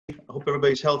hope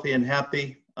everybody's healthy and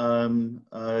happy.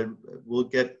 We'll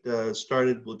get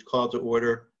started. We'll call to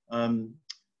order.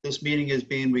 This meeting is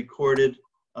being recorded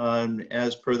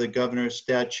as per the governor's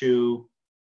statute.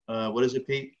 What is it,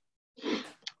 Pete?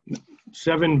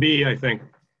 7B, I think.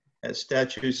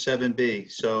 Statute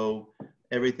 7B. So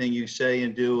everything you say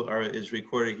and do is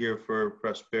recorded here for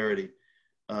prosperity.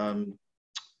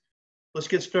 Let's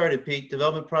get started, Pete.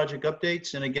 Development project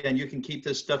updates. And again, you can keep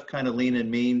this stuff kind of lean and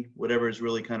mean, whatever is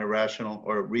really kind of rational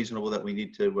or reasonable that we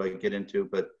need to get into,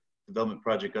 but development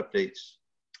project updates.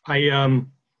 I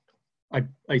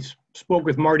spoke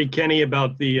with Marty Kenny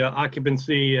about the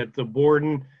occupancy at the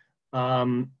Borden.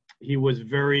 He was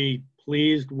very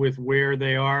pleased with where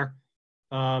they are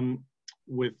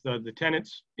with the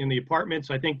tenants in the apartments.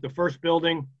 I think the first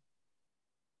building,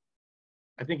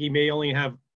 I think he may only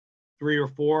have 3 or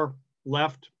 4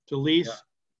 left to lease.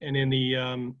 Yeah. And in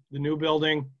the new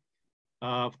building,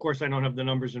 of course, I don't have the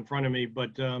numbers in front of me,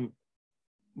 but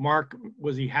Mark,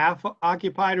 was he half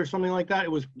occupied or something like that?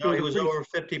 It was no, he was over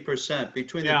 50%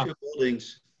 between the two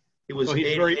buildings. He was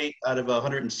 88 out of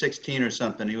 116 or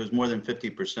something. He was more than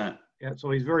 50%. Yeah,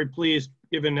 so he's very pleased,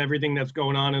 given everything that's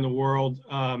going on in the world,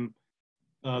 how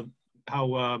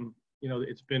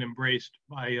it's been embraced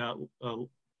by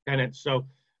tenants. So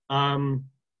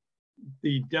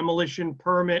the demolition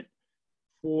permit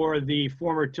for the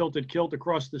former Tilted Kilt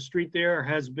across the street there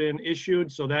has been issued,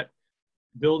 so that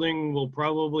building will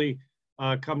probably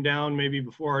come down maybe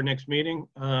before our next meeting.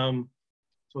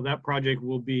 So that project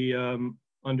will be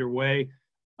underway.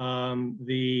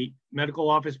 The medical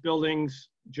office buildings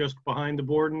just behind the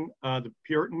Borden, the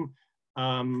Puritan,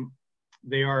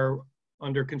 they are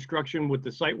under construction with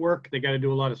the site work. They got to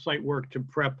do a lot of site work to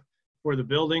prep for the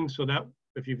building. So that,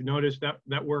 if you've noticed,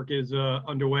 that work is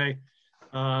underway.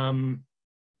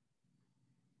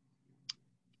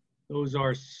 Those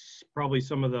are probably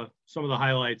some of the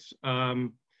highlights.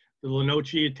 The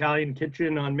Lenoci Italian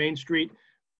Kitchen on Main Street.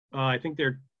 I think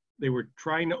they were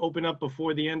trying to open up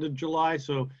before the end of July,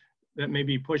 so that may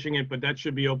be pushing it, but that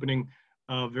should be opening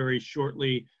very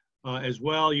shortly as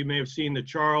well. You may have seen the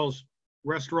Charles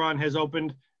restaurant has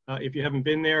opened if you haven't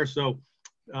been there. So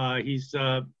he's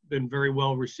been very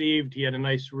well received. He had a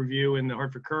nice review in the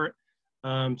Hartford Current.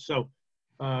 So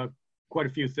quite a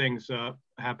few things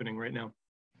happening right now.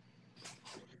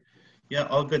 Yeah,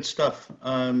 all good stuff.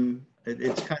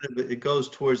 It's kind of, it goes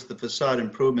towards the facade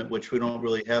improvement, which we don't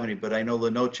really have any, but I know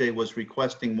Lenoce was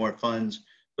requesting more funds,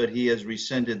 but he has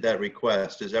rescinded that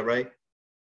request. Is that right?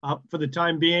 For the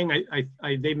time being,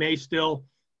 they may still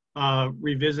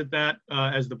revisit that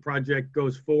as the project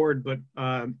goes forward, but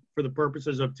for the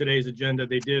purposes of today's agenda,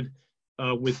 they did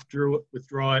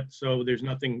withdraw it, so there's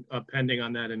nothing pending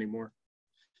on that anymore.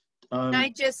 Can I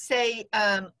just say,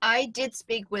 I did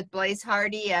speak with Blaze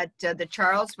Hardy at the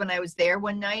Charles when I was there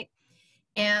one night,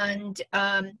 and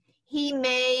he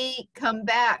may come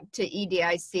back to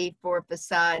EDIC for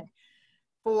facade,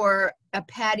 for a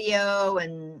patio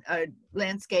and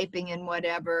landscaping and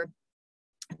whatever.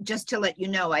 Just to let you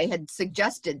know, I had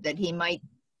suggested that he might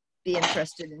be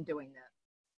interested in doing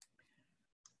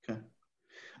that. Okay.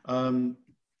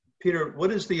 Peter,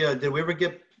 what is the, did we ever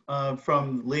get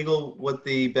from legal what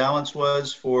the balance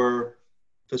was for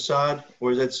facade,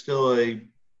 or is that still a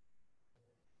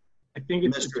I think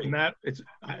it's in that.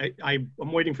 I'm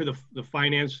waiting for the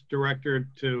finance director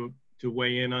to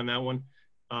weigh in on that one.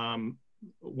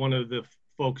 One of the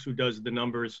folks who does the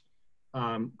numbers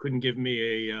couldn't give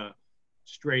me a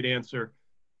straight answer.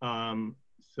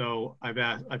 So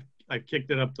I've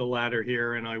kicked it up the ladder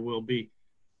here, and I will be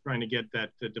trying to get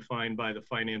that defined by the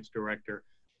finance director.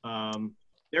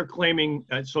 They're claiming,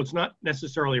 so it's not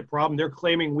necessarily a problem. They're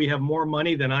claiming we have more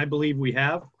money than I believe we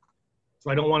have. So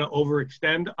I don't want to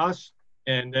overextend us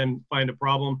and then find a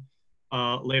problem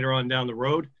later on down the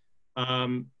road.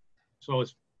 So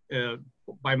it's,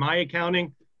 by my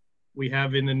accounting, we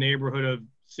have in the neighborhood of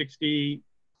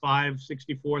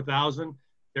 64,000.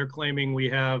 They're claiming we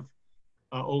have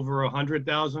over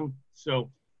 100,000. So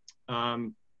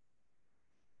I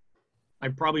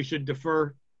probably should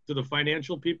defer to the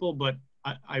financial people, but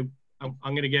I'm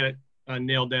going to get it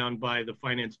nailed down by the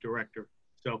finance director.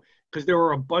 So, because there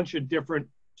were a bunch of different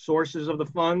sources of the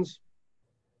funds,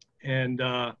 and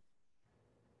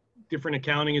different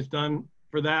accounting is done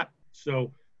for that.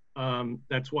 So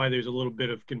that's why there's a little bit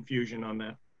of confusion on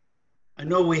that. I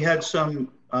know we had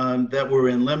some that were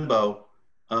in limbo.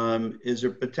 Is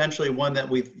there potentially one that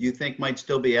you think might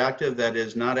still be active that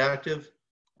is not active?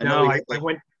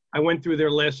 I went through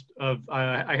their list of,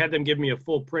 I had them give me a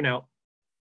full printout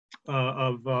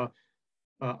of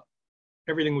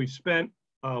everything we've spent,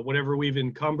 whatever we've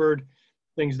encumbered.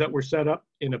 things that were set up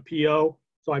in a PO.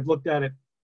 So I've looked at it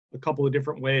a couple of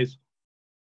different ways.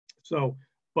 So,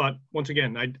 but once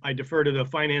again, I defer to the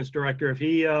finance director. If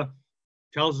he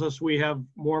tells us we have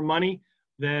more money,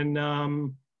 then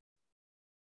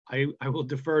I will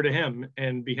defer to him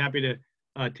and be happy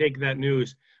to take that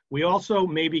news. We also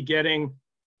may be getting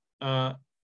an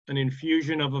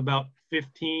infusion of about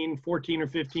 14 or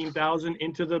 15,000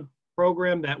 into the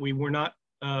program that we were not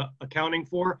accounting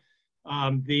for.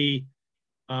 The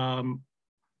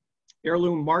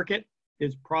heirloom market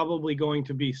is probably going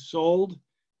to be sold,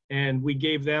 and we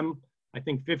gave them, I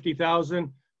think,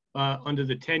 50,000 under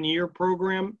the 10-year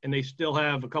program, and they still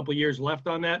have a couple years left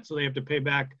on that, so they have to pay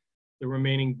back the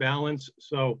remaining balance.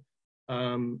 So,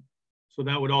 so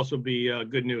that would also be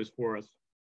good news for us.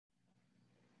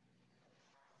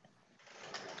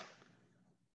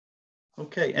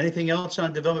 Okay, anything else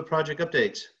on development project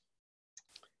updates?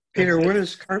 Peter, where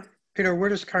does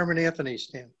Carmen Anthony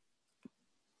stand?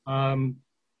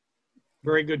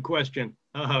 Very good question.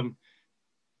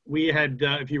 We had,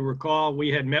 if you recall, we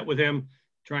had met with him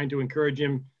trying to encourage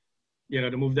him,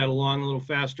 to move that along a little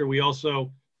faster. We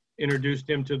also introduced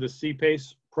him to the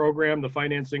CPACE program, the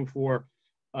financing for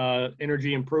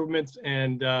energy improvements,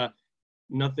 and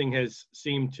nothing has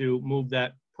seemed to move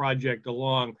that project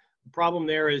along. The problem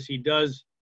there is he does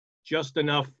just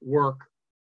enough work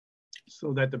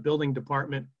so that the building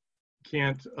department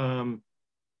can't,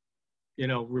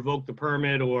 revoke the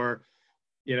permit or,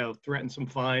 threaten some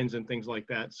fines and things like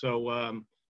that. So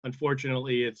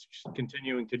unfortunately, it's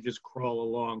continuing to just crawl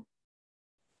along.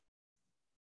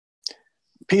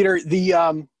 Peter,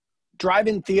 the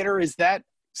drive-in theater, is that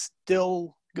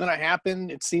still going to happen?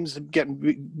 It seems to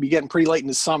be getting pretty late in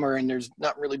the summer, and there's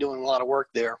not really doing a lot of work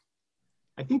there.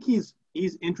 I think he's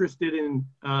interested in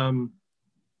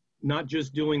not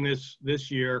just doing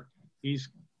this year. He's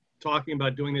talking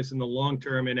about doing this in the long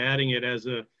term and adding it as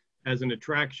an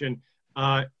attraction.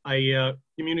 I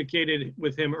communicated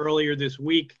with him earlier this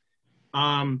week.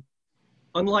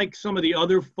 Unlike some of the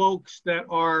other folks that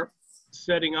are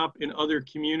setting up in other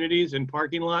communities and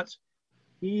parking lots,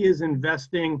 he is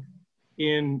investing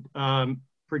in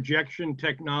projection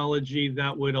technology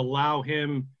that would allow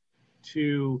him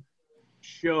to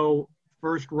show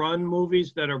first run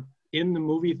movies that are in the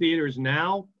movie theaters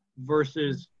now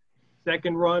versus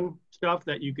second run stuff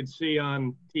that you could see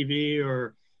on TV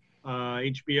or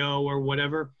HBO or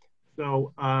whatever.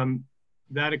 So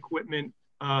that equipment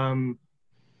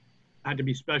had to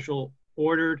be special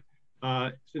ordered.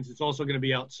 Since it's also going to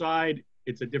be outside,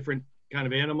 it's a different kind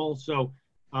of animal. So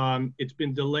it's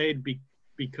been delayed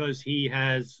because he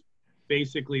has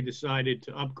basically decided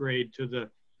to upgrade to the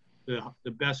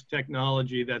best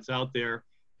technology that's out there.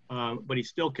 But he's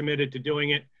still committed to doing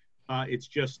it. It's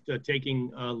just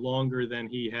taking longer than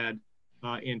he had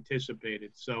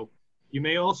anticipated. So you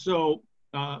may also,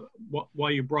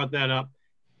 while you brought that up,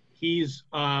 he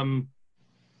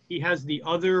has the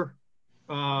other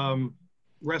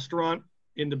restaurant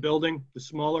in the building, the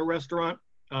smaller restaurant,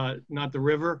 not the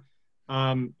river.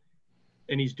 And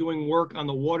he's doing work on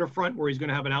the waterfront where he's going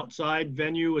to have an outside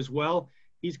venue as well.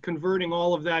 He's converting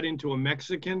all of that into a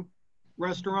Mexican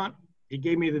restaurant. He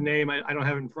gave me the name. I don't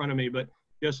have it in front of me, but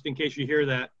just in case you hear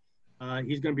that,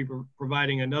 he's going to be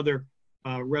providing another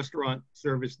restaurant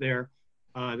service there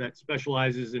that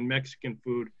specializes in Mexican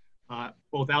food,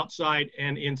 both outside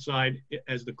and inside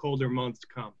as the colder months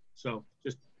come. So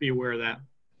just be aware of that.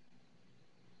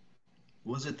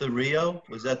 Was it the Rio?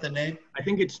 Was that the name? I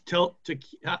think it's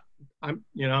I'm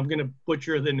going to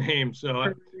butcher the name, so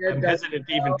I'm hesitant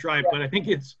to even try, but I think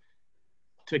it's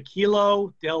Tequila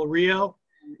del Rio,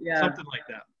 something like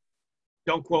that.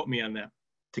 Don't quote me on that.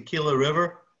 Tequila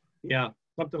River? Yeah,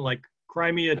 something like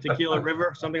Crimea Tequila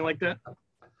River, something like that.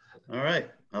 All right,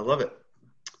 I love it.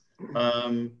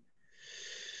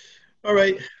 All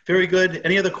right, very good.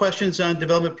 Any other questions on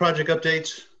development project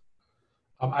updates?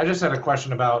 I just had a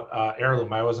question about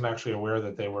Heirloom. I wasn't actually aware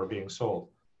that they were being sold.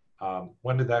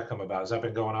 When did that come about? Has that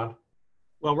been going on?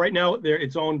 Well, right now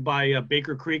it's owned by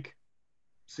Baker Creek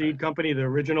Seed Company, the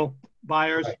original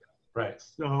buyers. Right.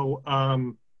 So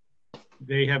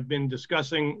they have been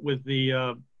discussing with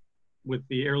the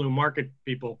Heirloom Market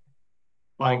people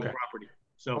buying the property.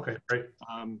 So okay, great.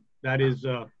 That is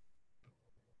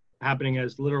happening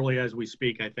as literally as we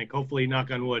speak, I think. Hopefully, knock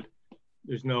on wood,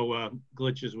 there's no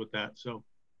glitches with that. So.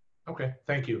 Okay,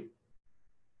 thank you.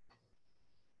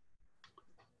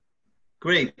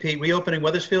 Great. Pete, reopening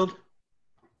Weathersfield?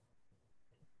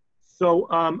 So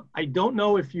I don't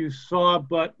know if you saw,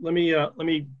 but let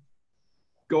me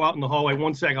go out in the hallway.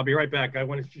 1 second, I'll be right back. I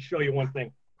wanted to show you one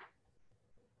thing.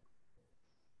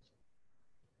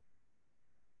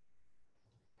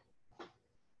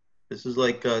 This is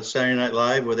like Saturday Night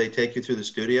Live where they take you through the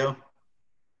studio.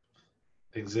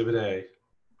 Exhibit A.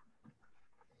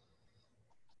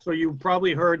 So you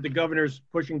probably heard the governor's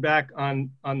pushing back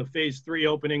on the phase 3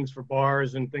 openings for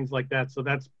bars and things like that. So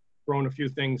that's thrown a few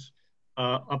things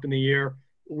up in the air.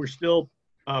 We're still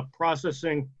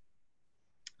processing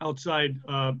outside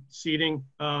seating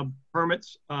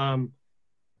permits. So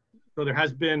there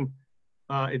has been,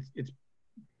 it's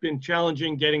been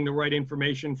challenging getting the right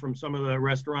information from some of the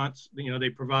restaurants. You know, they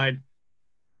provide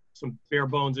some bare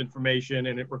bones information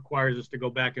and it requires us to go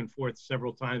back and forth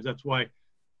several times. That's why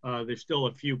there's still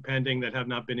a few pending that have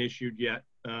not been issued yet.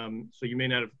 So you may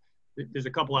not have, there's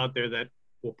a couple out there that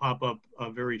will pop up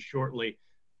very shortly.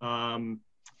 So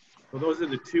those are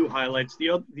the two highlights.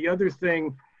 The other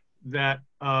thing that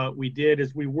we did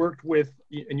is we worked with,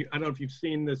 and I don't know if you've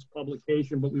seen this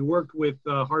publication, but we worked with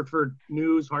Hartford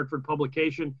News, Hartford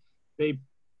Publication. They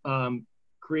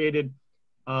created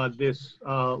this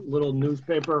little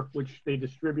newspaper, which they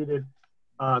distributed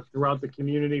throughout the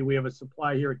community. We have a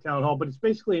supply here at Town Hall, but it's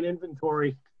basically an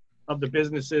inventory of the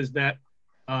businesses that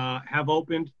have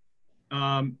opened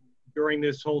during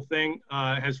this whole thing.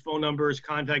 Has phone numbers,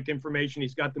 contact information.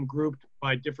 He's got them grouped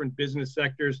by different business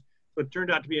sectors. So it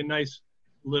turned out to be a nice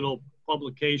little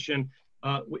publication.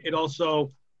 It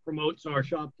also promotes our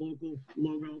Shop Local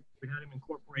logo. We had him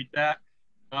incorporate that.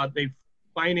 They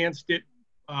financed it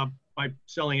by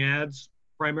selling ads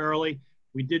primarily.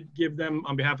 We did give them,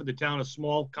 on behalf of the town, a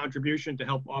small contribution to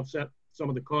help offset some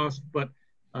of the costs, but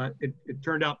it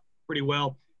turned out pretty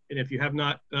well. And if you have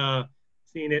not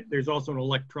seen it, there's also an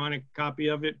electronic copy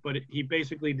of it, but he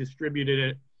basically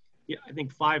distributed it, I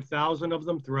think 5,000 of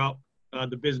them throughout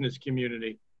the business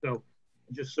community. So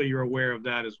just so you're aware of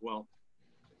that as well.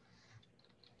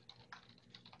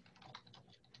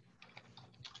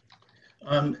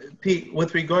 Pete,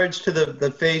 with regards to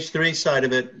the phase 3 side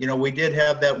of it, you know, we did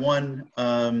have that one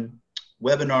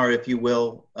webinar, if you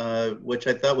will, which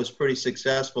I thought was pretty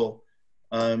successful.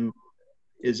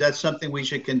 Is that something we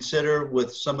should consider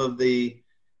with some of the,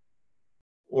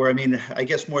 or I mean, I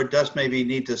guess more dust maybe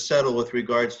need to settle with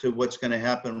regards to what's going to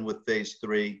happen with phase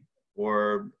 3?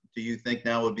 Or do you think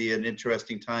now would be an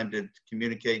interesting time to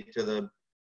communicate to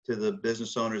the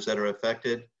business owners that are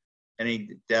affected?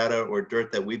 Any data or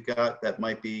dirt that we've got that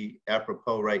might be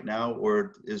apropos right now,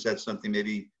 or is that something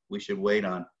maybe we should wait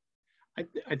on?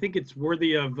 I think it's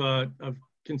worthy of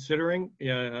considering.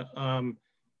 Yeah,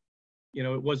 you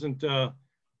know, it wasn't a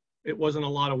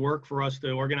lot of work for us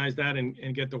to organize that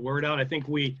and get the word out. I think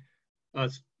a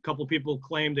couple of people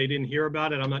claimed they didn't hear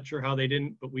about it. I'm not sure how they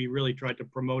didn't, but we really tried to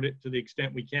promote it to the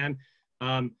extent we can.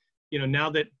 You know, now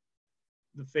that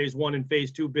the phase 1 and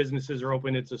phase 2 businesses are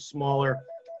open, it's a smaller,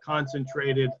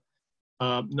 concentrated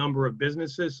number of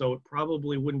businesses. So it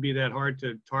probably wouldn't be that hard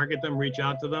to target them, reach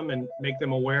out to them and make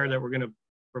them aware that we're going to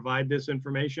provide this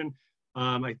information.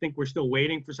 I think we're still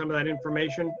waiting for some of that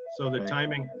information. So the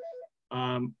timing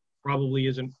probably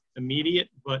isn't immediate,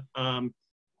 but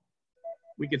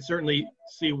we could certainly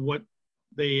see what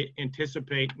they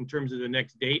anticipate in terms of the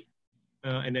next date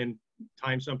and then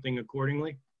time something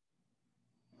accordingly.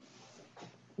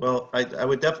 Well, I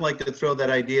would definitely like to throw that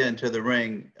idea into the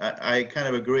ring. I kind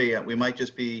of agree. We might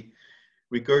just be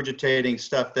regurgitating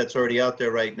stuff that's already out there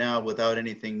right now without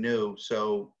anything new.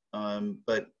 So,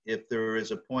 but if there is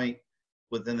a point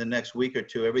within the next week or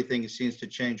two, everything seems to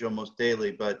change almost daily,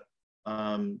 but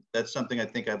that's something I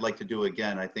think I'd like to do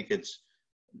again. I think it's,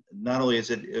 not only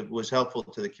is it was helpful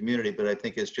to the community, but I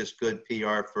think it's just good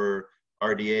PR for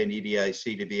RDA and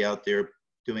EDIC to be out there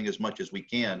doing as much as we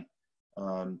can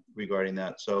regarding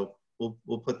that. So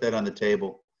we'll put that on the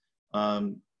table.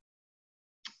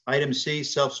 Item C,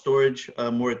 self-storage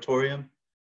moratorium.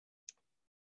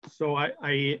 So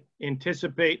I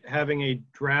anticipate having a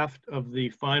draft of the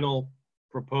final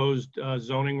proposed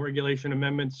zoning regulation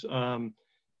amendments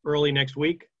early next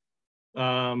week.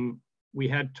 We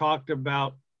had talked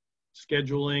about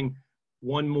scheduling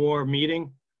one more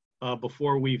meeting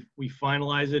before we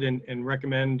finalize it and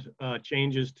recommend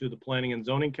changes to the Planning and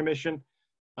Zoning Commission.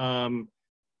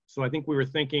 So I think we were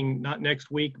thinking not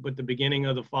next week, but the beginning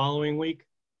of the following week.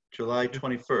 July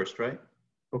 21st, right?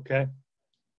 Okay.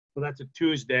 So that's a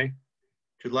Tuesday.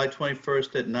 July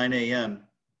 21st at 9 a.m.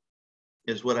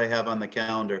 is what I have on the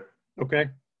calendar. Okay.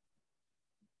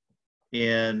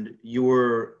 And you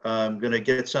were going to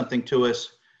get something to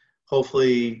us,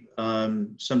 hopefully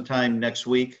sometime next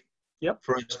week. Yep.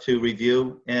 For us to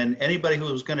review. And anybody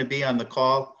who's going to be on the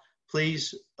call,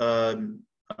 please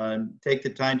take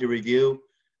the time to review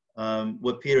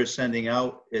what Peter's sending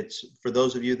out. It's for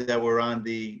those of you that were on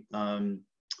the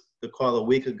call a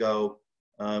week ago.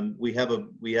 We have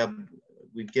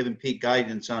we've given Pete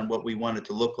guidance on what we want it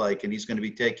to look like, and he's going to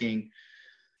be taking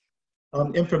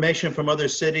information from other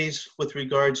cities with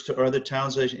regards to, or other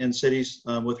towns and cities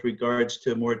with regards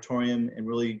to moratorium, and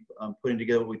really putting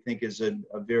together what we think is a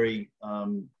very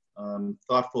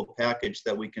thoughtful package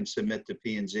that we can submit to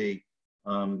P&Z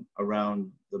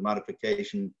around the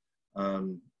modification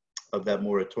of that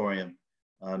moratorium.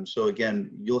 So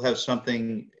again, you'll have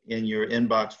something in your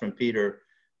inbox from Peter.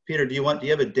 Peter, do you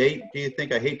have a date? Do you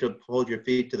think? I hate to hold your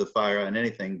feet to the fire on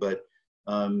anything, but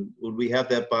would we have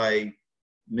that by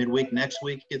midweek next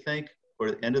week, you think,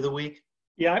 or the end of the week?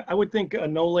 Yeah, I would think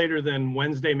no later than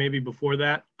Wednesday, maybe before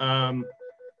that. And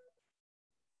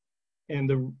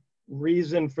the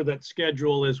reason for that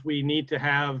schedule is we need to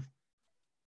have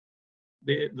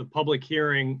the public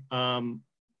hearing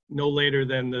no later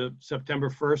than the September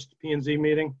 1st P&Z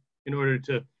meeting in order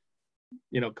to,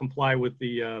 comply with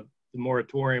the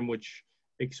moratorium, which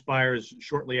expires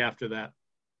shortly after that.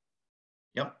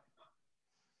 Yep.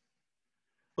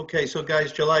 Okay, so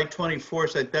guys, July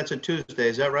 24th, that's a Tuesday,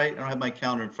 is that right? I don't have my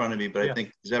calendar in front of me, but yeah. I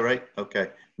think, is that right? Okay,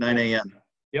 9 a.m.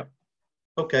 Yep.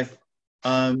 Okay.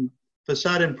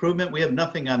 Facade improvement, we have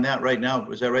nothing on that right now.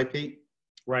 Is that right, Pete?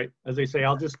 Right. As I say,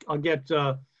 I'll get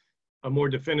a more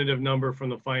definitive number from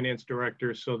the finance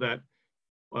director so that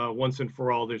once and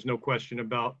for all, there's no question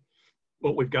about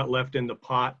what we've got left in the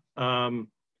pot.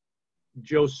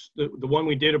 Joe's, the one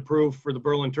we did approve for the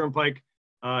Berlin Turnpike,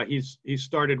 he's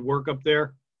started work up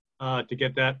there to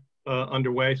get that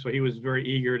underway. So he was very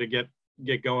eager to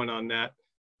get going on that.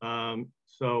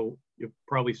 So you'll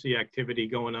probably see activity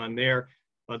going on there.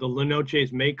 The La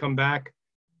Noches may come back,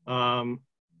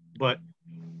 but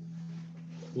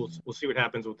we'll see what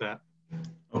happens with that.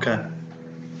 Okay.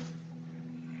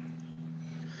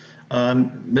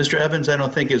 Mr. Evans, I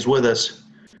don't think is with us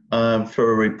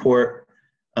for a report.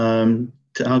 Town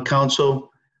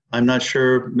Council, I'm not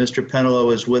sure Mr.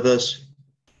 Penelo is with us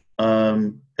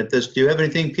at this. Do you have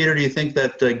anything, Peter? Do you think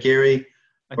that Gary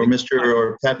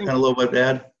or Pat Penelo would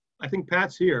add? I think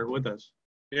Pat's here with us.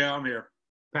 Yeah, I'm here.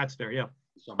 Pat's there, yeah.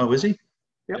 Oh, is he?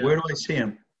 Yep. Where do I see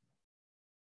him?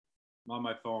 I'm on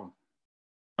my phone.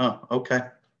 Oh, okay.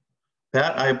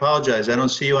 Pat, I apologize. I don't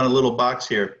see you on a little box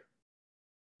here.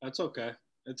 That's okay.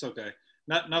 It's okay.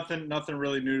 Nothing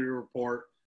really new to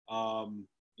report.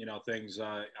 Things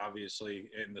obviously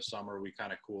in the summer we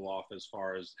kind of cool off as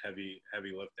far as heavy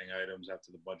lifting items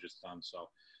after the budget's done. So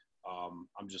I'm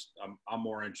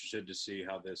more interested to see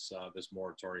how this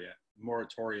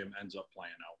moratorium ends up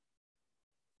playing out.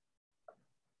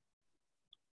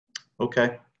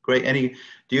 Okay, great.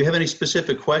 Do you have any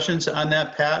specific questions on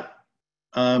that, Pat?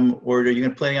 Or are you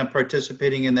planning on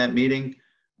participating in that meeting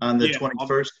on the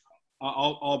 21st?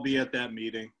 I'll be at that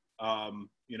meeting. I've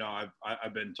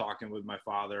been talking with my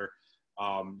father.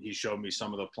 He showed me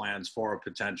some of the plans for a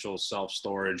potential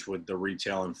self-storage with the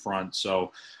retail in front.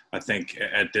 So I think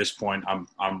at this point,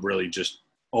 I'm really just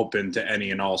open to any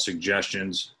and all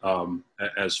suggestions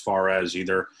as far as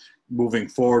either moving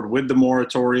forward with the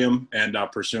moratorium and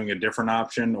pursuing a different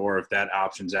option, or if that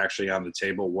option's actually on the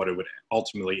table, what it would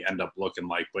ultimately end up looking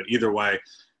like. But either way,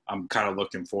 I'm kind of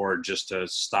looking forward just to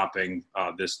stopping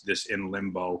this in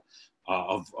limbo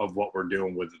of what we're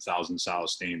doing with 1000 South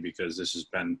Steen, because this has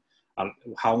been,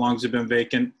 how long has it been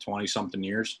vacant? 20-something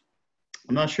years?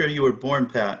 I'm not sure you were born,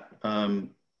 Pat, for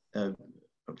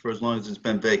as long as it's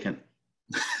been vacant.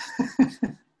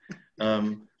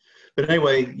 But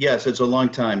anyway, yes, it's a long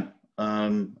time.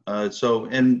 We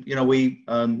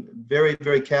very,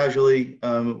 very casually,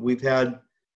 we've had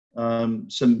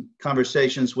some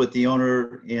conversations with the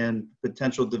owner and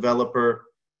potential developer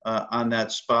on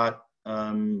that spot.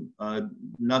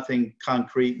 Nothing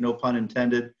concrete, no pun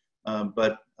intended,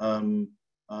 but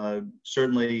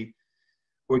certainly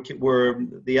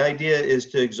the idea is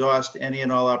to exhaust any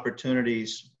and all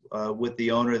opportunities with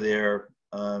the owner there.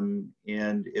 And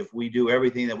if we do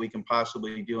everything that we can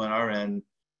possibly do on our end,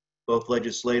 both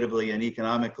legislatively and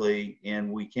economically,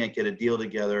 and we can't get a deal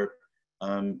together,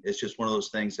 it's just one of those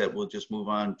things that we'll just move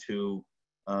on to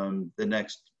the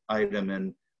next item.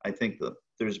 And I think that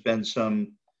there's been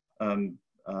some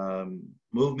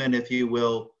movement, if you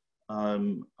will,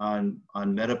 on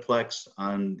Metaplex,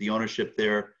 on the ownership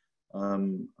there,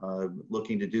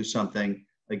 looking to do something.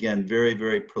 Again, very,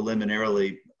 very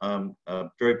preliminary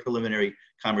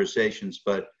conversations,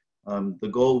 but the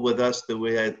goal with us, the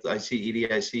way I see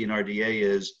EDIC and RDA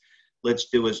is, let's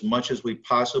do as much as we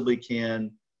possibly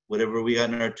can. Whatever we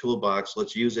got in our toolbox,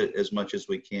 let's use it as much as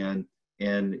we can.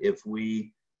 And if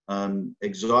we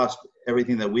exhaust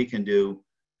everything that we can do,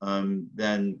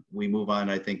 then we move on,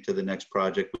 I think, to the next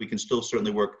project. We can still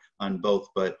certainly work on both,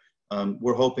 but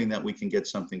we're hoping that we can get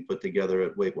something put together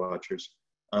at Weight Watchers.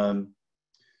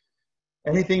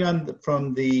 Anything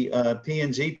from the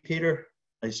P&Z, Peter?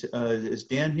 Is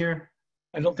Dan here?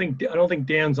 I don't think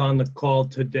Dan's on the call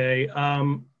today.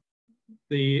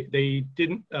 They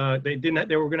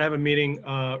were going to have a meeting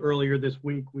earlier this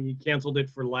week. We canceled it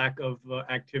for lack of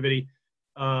activity.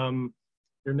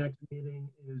 Their next meeting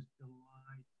is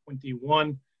July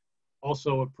 21.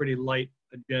 Also a pretty light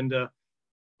agenda.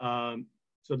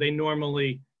 So they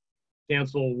normally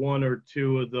cancel 1 or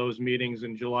 2 of those meetings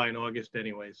in July and August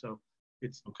anyway. So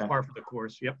it's par for the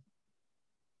course. Yep.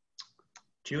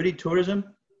 Judy, tourism?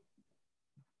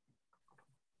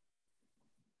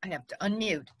 I have to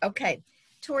unmute. Okay.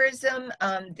 Tourism,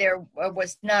 there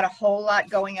was not a whole lot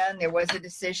going on. There was a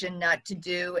decision not to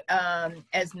do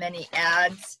as many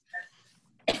ads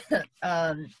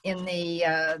in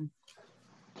the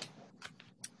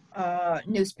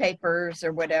newspapers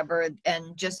or whatever,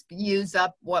 and just use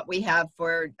up what we have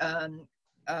for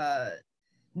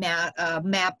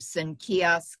maps and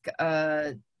kiosk,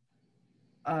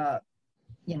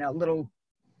 little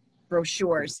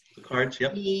brochures. The cards,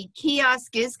 yep. The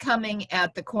kiosk is coming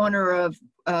at the corner of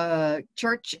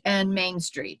Church and Main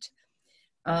Street.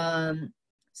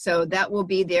 So that will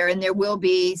be there, and there will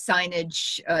be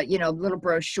signage, little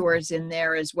brochures in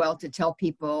there as well to tell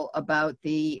people about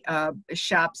the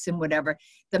shops and whatever.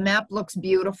 The map looks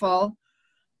beautiful.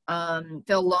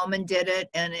 Phil Lohman did it,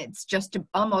 and it's just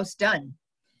almost done.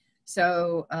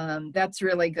 So that's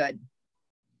really good.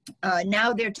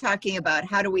 Now they're talking about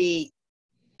how do we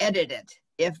edit it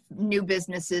if new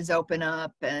businesses open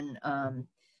up and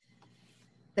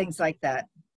things like that.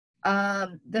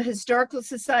 The Historical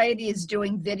Society is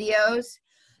doing videos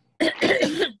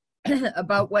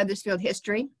about Wethersfield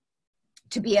history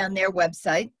to be on their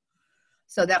website.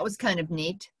 So that was kind of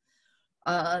neat.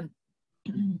 And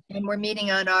we're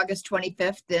meeting on August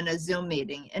 25th in a Zoom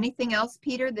meeting. Anything else,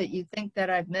 Peter, that you think that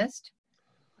I've missed?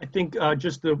 I think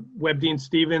just the Webdean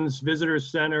Stevens Visitor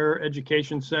Center,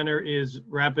 Education Center is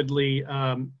rapidly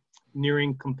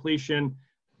nearing completion.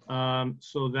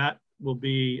 So that will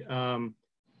be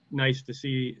nice to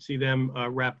see them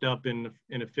wrapped up in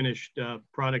a finished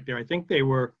product there. I think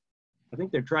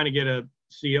they're trying to get a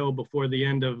CO before the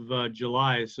end of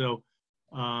July. So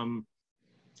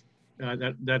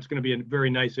that's going to be a very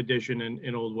nice addition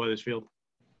in Old Wethersfield.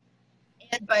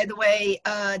 And by the way,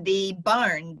 the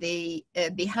barn,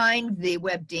 behind the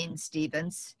Webdean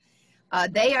Stevens,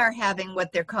 they are having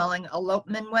what they're calling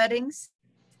elopement weddings.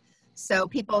 So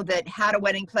people that had a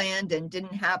wedding planned and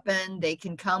didn't happen, they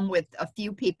can come with a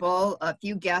few people, a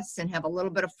few guests, and have a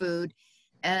little bit of food.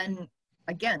 And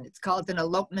again, it's called an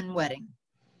elopement wedding.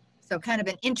 So kind of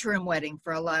an interim wedding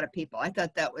for a lot of people. I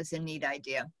thought that was a neat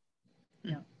idea.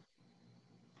 Yeah.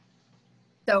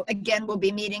 So again, we'll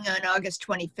be meeting on August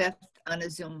 25th on a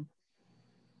Zoom.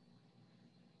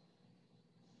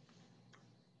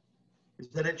 Is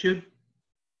that it, Jude?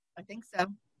 I think so.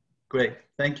 Great,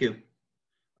 thank you.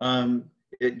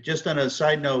 Just on a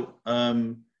side note,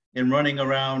 in running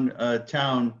around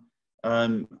town,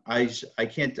 I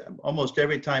can't, almost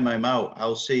every time I'm out,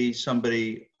 I'll see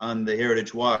somebody on the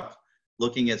Heritage Walk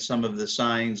looking at some of the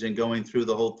signs and going through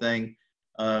the whole thing.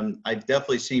 I've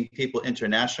definitely seen people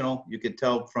international. You could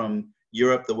tell from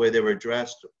Europe the way they were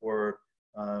dressed, or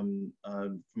from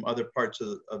other parts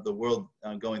of the world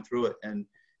going through it. And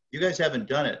you guys haven't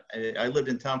done it. I lived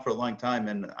in town for a long time,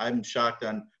 and I'm shocked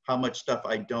on how much stuff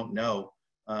I don't know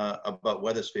about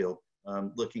Wethersfield.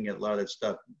 Looking at a lot of that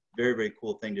stuff, very, very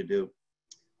cool thing to do.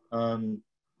 I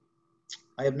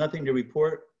have nothing to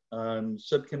report.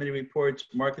 Subcommittee reports,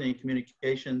 marketing and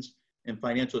communications, and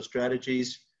financial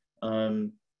strategies.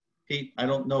 Pete, I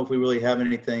don't know if we really have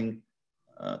anything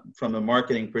from a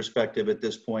marketing perspective at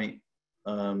this point.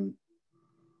 Do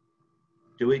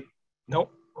we?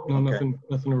 Nope. No, okay.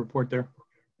 Nothing to report there.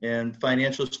 And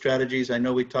financial strategies, I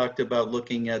know we talked about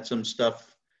looking at some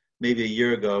stuff maybe a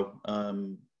year ago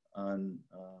on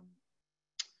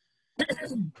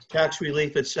tax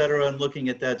relief, et cetera, and looking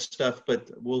at that stuff, but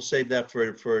we'll save that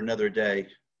for another day.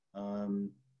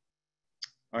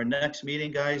 Our next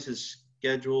meeting, guys, is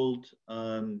scheduled,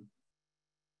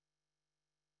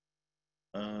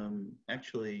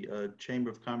 actually, Chamber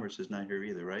of Commerce is not here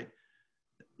either, right?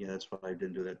 Yeah, that's why I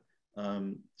didn't do that.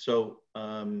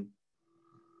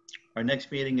 Our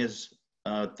next meeting is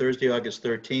Thursday, August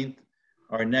 13th.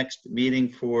 Our next meeting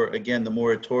for, again, the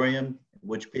moratorium,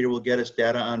 which Peter will get us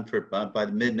data on for by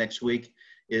the mid next week,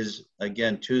 is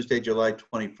again Tuesday, July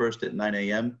 21st at 9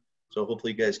 a.m. So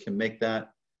hopefully you guys can make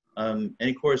that.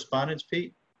 Any correspondence,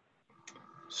 Pete?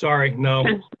 Sorry, no.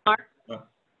 Mark,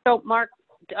 so Mark,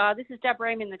 this is Deb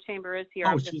Raymond. The chamber is here.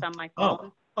 Oh, I'm just on my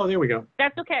phone. Oh, there we go.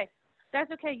 That's okay. That's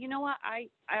okay. You know what? I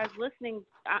was listening.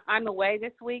 I'm away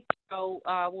this week, so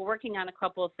we're working on a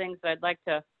couple of things that I'd like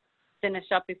to finish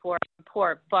up before I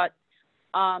report. But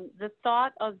the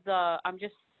thought of I'm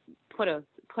just put a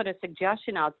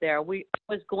suggestion out there. We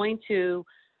was going to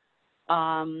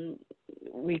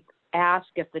we ask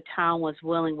if the town was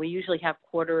willing. We usually have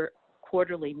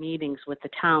quarterly meetings with the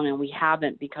town, and we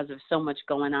haven't because of so much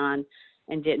going on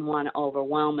and didn't want to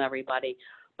overwhelm everybody.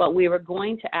 But we were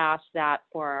going to ask that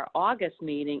for our August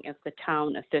meeting if the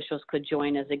town officials could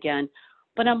join us again.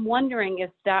 But I'm wondering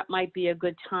if that might be a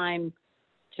good time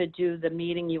to do the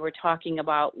meeting you were talking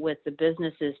about with the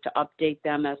businesses to update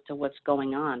them as to what's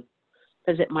going on,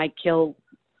 because it might kill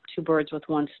two birds with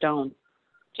one stone.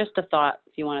 Just a thought,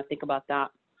 if you want to think about that.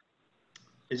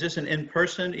 Is this an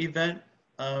in-person event,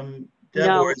 Deb,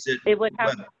 no, or is it would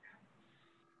have. web?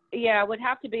 Yeah, it would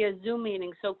have to be a Zoom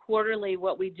meeting. So quarterly,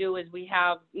 what we do is we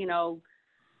have,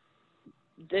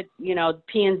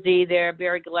 P&Z there,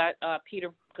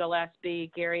 Peter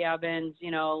Gillespie, Gary Evans,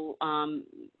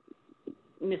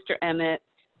 Mr. Emmett,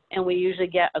 and we usually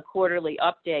get a quarterly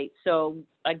update. So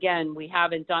again, we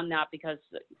haven't done that because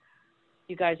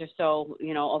you guys are so,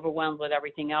 overwhelmed with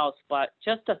everything else. But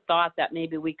just a thought that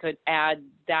maybe we could add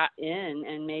that in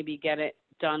and maybe get it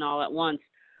done all at once.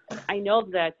 I know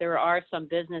that there are some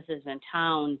businesses in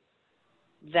town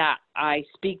that I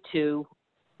speak to,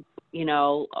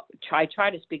 try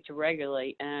to speak to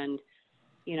regularly, and,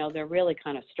 they're really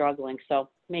kind of struggling. So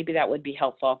maybe that would be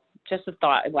helpful. Just a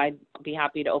thought. I'd be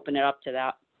happy to open it up to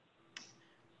that. Do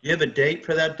you have a date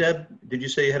for that, Deb? Did you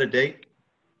say you had a date?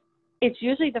 It's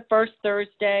usually the first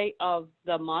Thursday of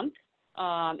the month,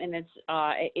 and it's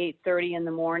at 8:30 in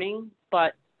the morning.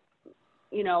 But,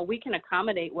 we can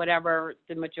accommodate whatever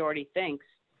the majority thinks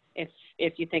if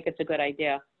you think it's a good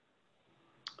idea.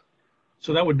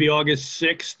 So that would be August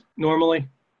 6th normally?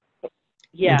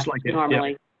 Yeah, like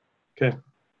normally. Yeah. Okay.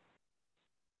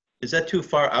 Is that too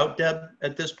far out, Deb,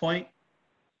 at this point?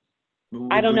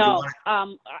 I don't know.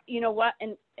 You know what?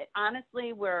 And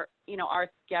honestly, our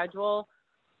schedule,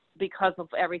 because of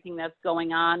everything that's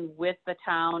going on with the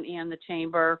town and the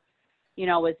chamber,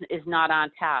 is not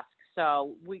on task.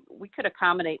 So we could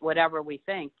accommodate whatever we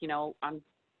think. I'm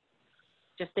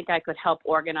just think I could help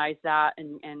organize that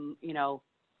and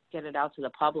get it out to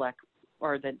the public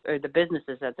or the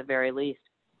businesses at the very least.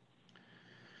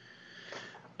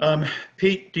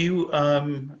 Pete, do you,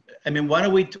 why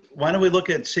don't we look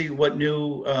at, see what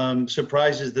new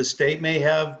surprises the state may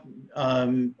have,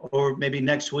 or maybe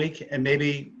next week, and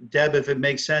maybe Deb, if it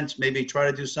makes sense, maybe try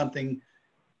to do something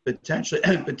potentially,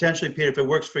 Peter, if it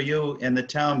works for you and the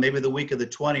town, maybe the week of the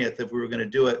 20th, if we were going to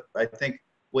do it. I think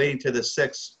waiting to the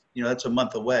 6th, that's a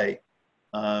month away.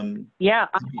 Yeah,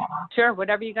 sure.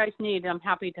 Whatever you guys need, I'm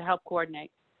happy to help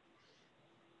coordinate.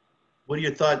 What are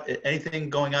your thoughts? Anything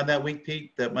going on that week,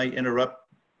 Pete, that might interrupt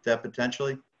that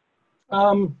potentially?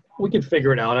 We could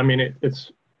figure it out. I mean, it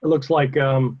looks like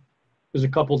there's a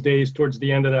couple days towards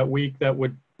the end of that week that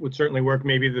would certainly work.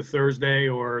 Maybe the Thursday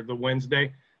or the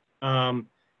Wednesday.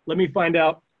 Let me find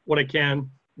out what I can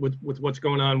with what's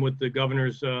going on with the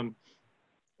governor's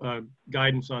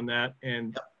guidance on that,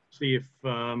 and see if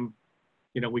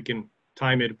we can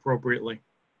time it appropriately.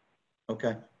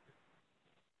 Okay.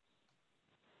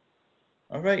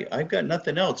 All right, I've got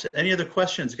nothing else. Any other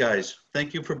questions, guys?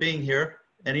 Thank you for being here.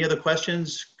 Any other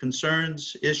questions,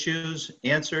 concerns, issues,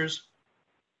 answers?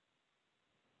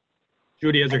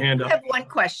 Judy has her hand up. I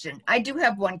do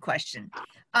have one question.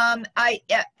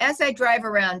 As I drive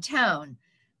around town,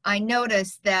 I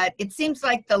notice that it seems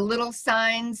like the little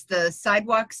signs, the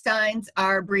sidewalk signs,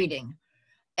 are breeding.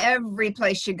 Every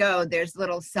place you go, there's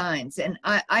little signs, and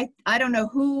I don't know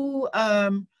who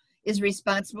is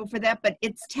responsible for that, but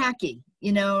it's tacky.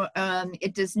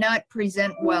 It does not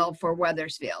present well for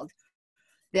Wethersfield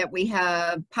that we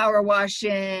have power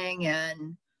washing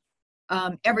and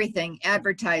everything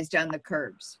advertised on the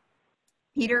curbs.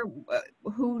 Peter,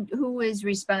 who is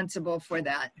responsible for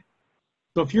that?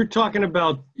 So if you're talking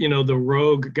about, the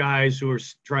rogue guys who are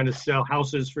trying to sell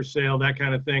houses for sale, that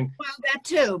kind of thing. Well, that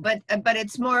too, but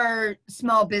it's more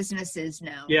small businesses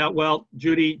now. Yeah, well,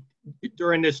 Judy,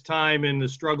 during this time and the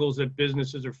struggles that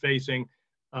businesses are facing,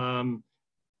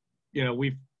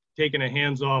 we've taken a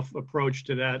hands-off approach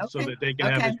to that so that they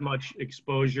can have as much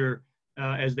exposure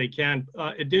as they can.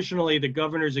 Additionally, the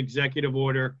governor's executive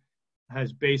order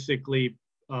has basically,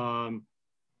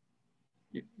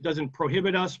 doesn't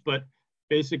prohibit us, but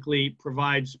basically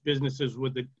provides businesses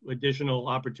with additional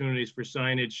opportunities for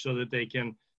signage so that they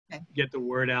can get the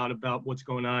word out about what's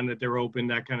going on, that they're open,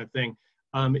 that kind of thing.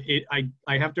 I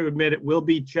have to admit, it will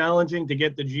be challenging to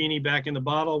get the genie back in the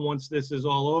bottle once this is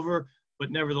all over.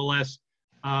 But nevertheless,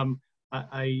 when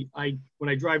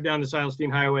I drive down the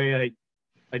Silestein Highway,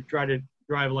 I try to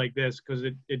drive like this because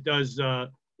it does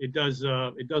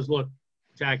look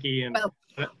tacky. And well,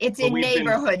 it's in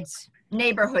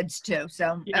neighborhoods too.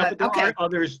 So yeah, but there okay. are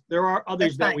others. There are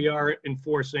others that fine. we are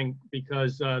enforcing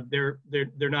because they're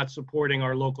not supporting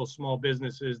our local small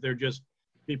businesses. They're just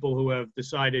people who have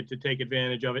decided to take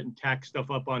advantage of it and tack stuff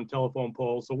up on telephone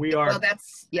poles. So we are. Well,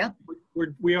 that's yeah.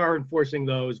 We are enforcing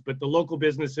those, but the local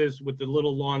businesses with the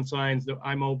little lawn signs that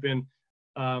I'm open,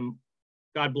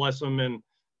 God bless them, and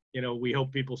we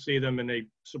hope people see them and they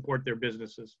support their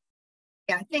businesses.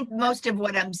 Yeah, I think most of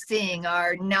what I'm seeing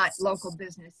are not local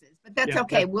businesses, but that's Yeah,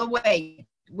 okay. We'll wait.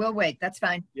 We'll wait. That's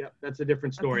fine. Yeah, that's a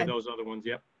different story. Okay. Those other ones.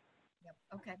 Yep.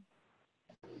 Okay.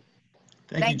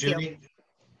 Thank you, Judy.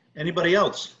 Anybody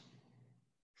else?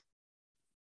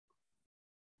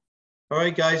 All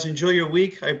right, guys, enjoy your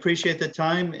week. I appreciate the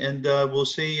time, and we'll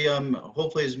see,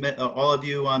 hopefully, all of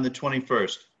you on the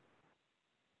 21st.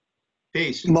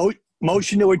 Peace.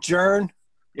 Motion to adjourn.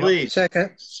 Please.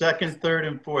 Second, third,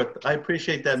 and fourth. I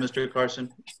appreciate that, Mr. Carson.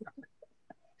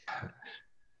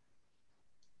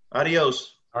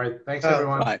 Adios. All right. Thanks,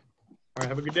 everyone. Bye. All right.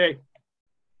 Have a good day.